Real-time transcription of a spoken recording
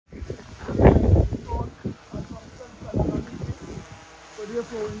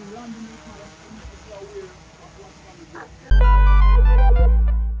So in landing this man, you need to be aware of what's on the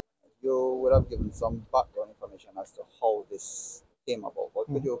ground. You would have given some background information as to how this came about, but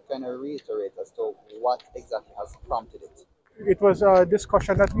could you kind of reiterate as to what exactly has prompted it? It was a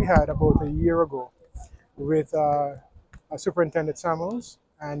discussion that we had about a year ago with Superintendent Samuels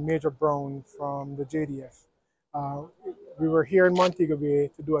and Major Brown from the JDF. Uh, we were here in Montego Bay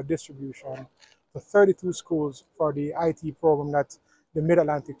to do a distribution to 32 schools for the IT program that the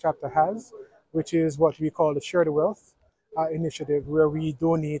Mid-Atlantic chapter has, which is what we call the Share the Wealth initiative, where we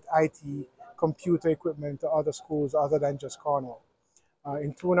donate IT computer equipment to other schools other than just Cornwall.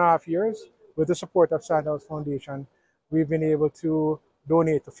 In 2.5 years, with the support of Sandals Foundation, we've been able to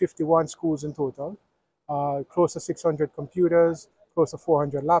donate to 51 schools in total, close to 600 computers, close to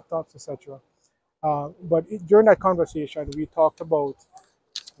 400 laptops, etc. During that conversation, we talked about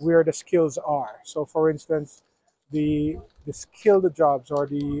where the skills are. So, for instance, the skilled jobs or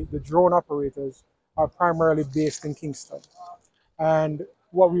the drone operators are primarily based in Kingston. And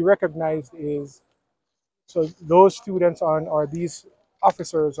what we recognized is so those students on or these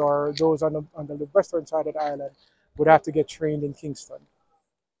officers or those on the western side of the island would have to get trained in Kingston.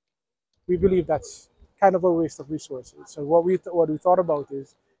 We believe that's kind of a waste of resources. So what we thought about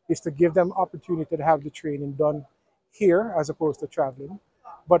is to give them opportunity to have the training done here as opposed to traveling,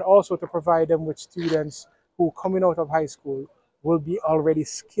 but also to provide them with students who coming out of high school will be already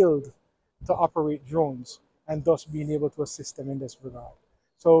skilled to operate drones and thus being able to assist them in this regard.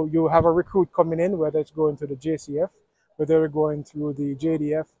 So you have a recruit coming in, whether it's going to the JCF, whether they're going through the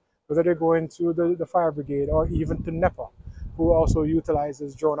JDF, whether they're going to the fire brigade, or even to NEPA, who also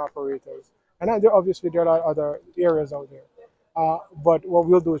utilizes drone operators. And obviously there are other areas out there. But what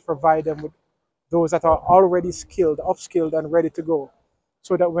we'll do is provide them with those that are already skilled, upskilled, and ready to go,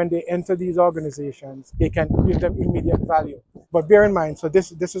 so that when they enter these organizations, they can give them immediate value. But bear in mind, so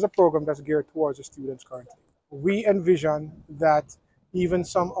this is a program that's geared towards the students currently. We envision that even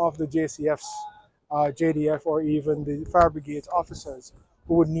some of the JCFs, JDF, or even the fire brigades officers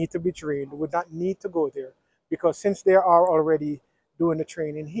who would need to be trained would not need to go there, because since they are already doing the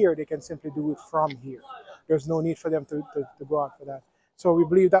training here, they can simply do it from here. There's no need for them to go out for that. So we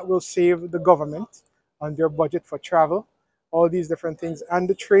believe that will save the government on their budget for travel, all these different things, and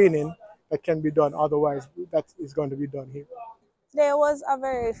the training that can be done otherwise that is going to be done here. There was a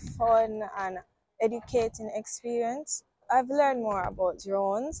very fun and educating experience. I've learned more about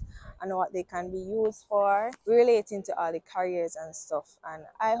drones and what they can be used for, relating to all the careers and stuff. And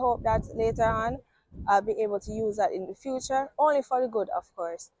I hope that later on I'll be able to use that in the future, only for the good, of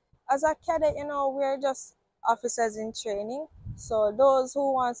course. As a cadet, we're just officers in training. So those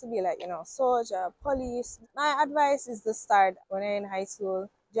who want to be like, soldier, police, my advice is to start when you're in high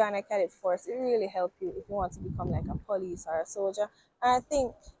school, join a cadet force. It really helps you if you want to become like a police or a soldier. And I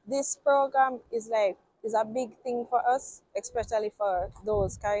think this program is a big thing for us, especially for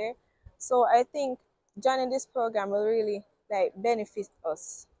those career. So I think joining this program will really benefit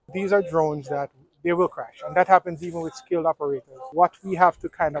us. These are drones that they will crash, and that happens even with skilled operators. What we have to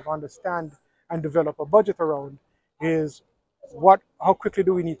kind of understand and develop a budget around is how quickly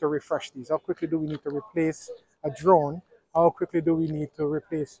do we need to refresh these? How quickly do we need to replace a drone? How quickly do we need to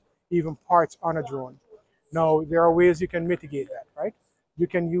replace even parts on a drone? Now, there are ways you can mitigate that, right? You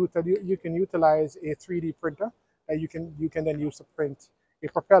can utilize a 3D printer that you can then use to print a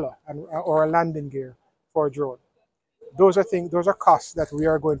propeller or a landing gear for a drone. Those are costs that we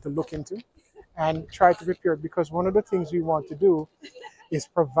are going to look into and try to prepare, because one of the things we want to do is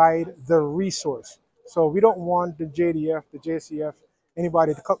provide the resource. So we don't want the JDF, the JCF,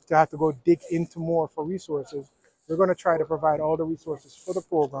 anybody to have to go dig into more for resources. We're going to try to provide all the resources for the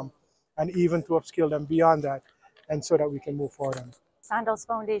program and even to upskill them beyond that, and so that we can move forward on it. Sandals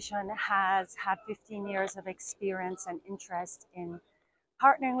Foundation has had 15 years of experience and interest in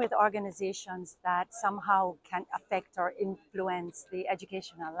partnering with organizations that somehow can affect or influence the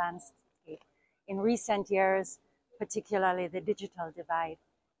educational landscape. In recent years, particularly the digital divide,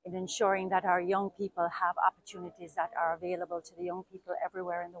 in ensuring that our young people have opportunities that are available to the young people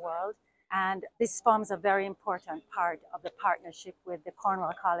everywhere in the world. And this forms a very important part of the partnership with the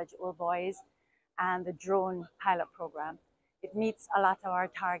Cornwall College Old Boys and the drone pilot program. It meets a lot of our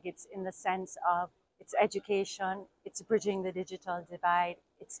targets in the sense of it's education, it's bridging the digital divide,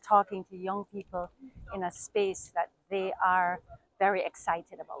 it's talking to young people in a space that they are very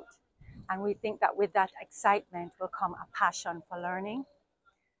excited about. And we think that with that excitement will come a passion for learning,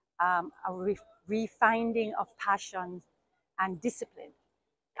 a refinding of passions and discipline,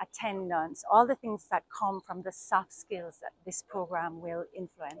 attendance, all the things that come from the soft skills that this program will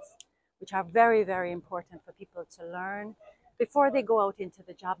influence, which are very, very important for people to learn, before they go out into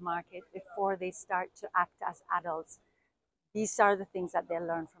the job market, before they start to act as adults. These are the things that they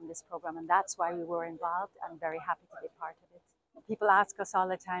learn from this program, and that's why we were involved. I'm very happy to be part of it. People ask us all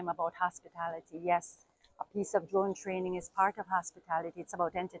the time about hospitality. Yes, a piece of drone training is part of hospitality. It's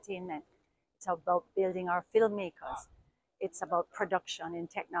about entertainment. It's about building our filmmakers. It's about production in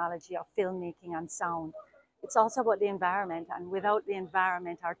technology of filmmaking and sound. It's also about the environment, and without the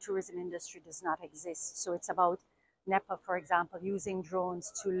environment, our tourism industry does not exist. So it's about NEPA, for example, using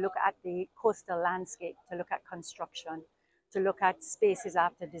drones to look at the coastal landscape, to look at construction, to look at spaces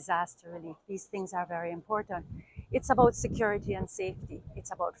after disaster relief. These things are very important. It's about security and safety.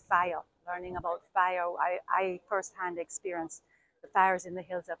 It's about fire, learning about fire. I firsthand experienced the fires in the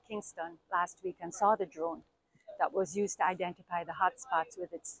hills of Kingston last week and saw the drone that was used to identify the hotspots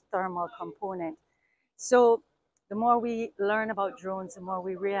with its thermal component. So the more we learn about drones, the more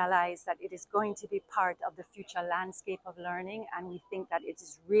we realize that it is going to be part of the future landscape of learning. And we think that it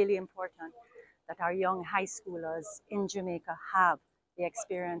is really important that our young high schoolers in Jamaica have the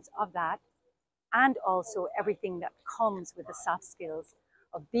experience of that, and also everything that comes with the soft skills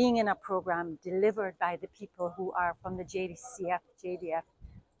of being in a program delivered by the people who are from the JDF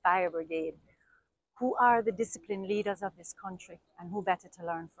Fire Brigade, who are the discipline leaders of this country, and who better to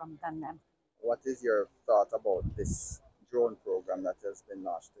learn from than them. What is your thought about this drone program that has been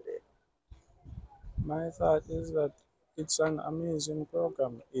launched today? My thought is that it's an amazing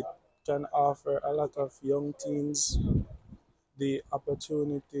program. It can offer a lot of young teens the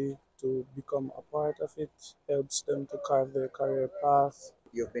opportunity to become a part of it, helps them to carve their career path.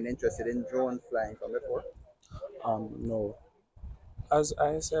 You've been interested in drone flying from before? No. As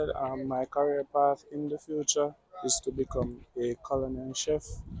I said, my career path in the future is to become a culinary chef,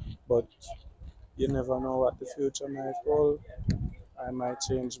 but you never know what the future might hold. I might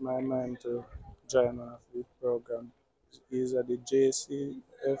change my mind to join one of the program, either the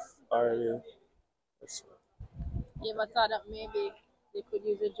JCF or the You ever thought that maybe they could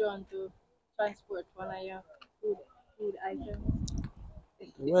use a drone to transport one of your food items?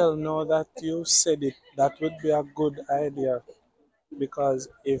 Well, now that you said it, that would be a good idea because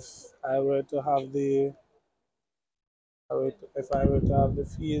if I were to have the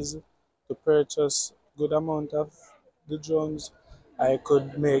fees to purchase good amount of the drones, I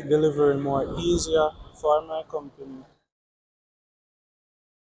could make delivery more easier for my company.